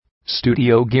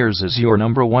Studio Gears is your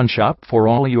 #1 shop for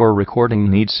all your recording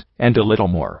needs, and a little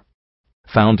more.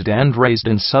 Founded and raised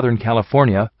in Southern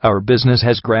California, our business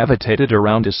has gravitated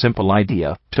around a simple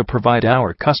idea: to provide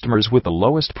our customers with the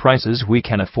lowest prices we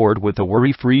can afford with a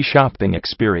worry-free shopping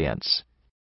experience.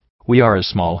 We are a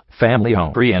small,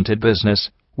 family-oriented business,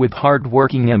 with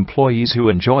hard-working employees who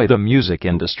enjoy the music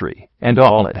industry and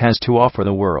all it has to offer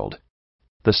the world.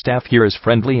 The staff here is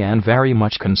friendly and very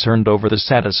much concerned over the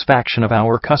satisfaction of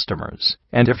our customers.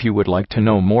 And if you would like to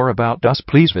know more about us,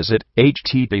 please visit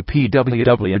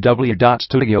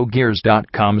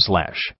http://www.studiogears.com/.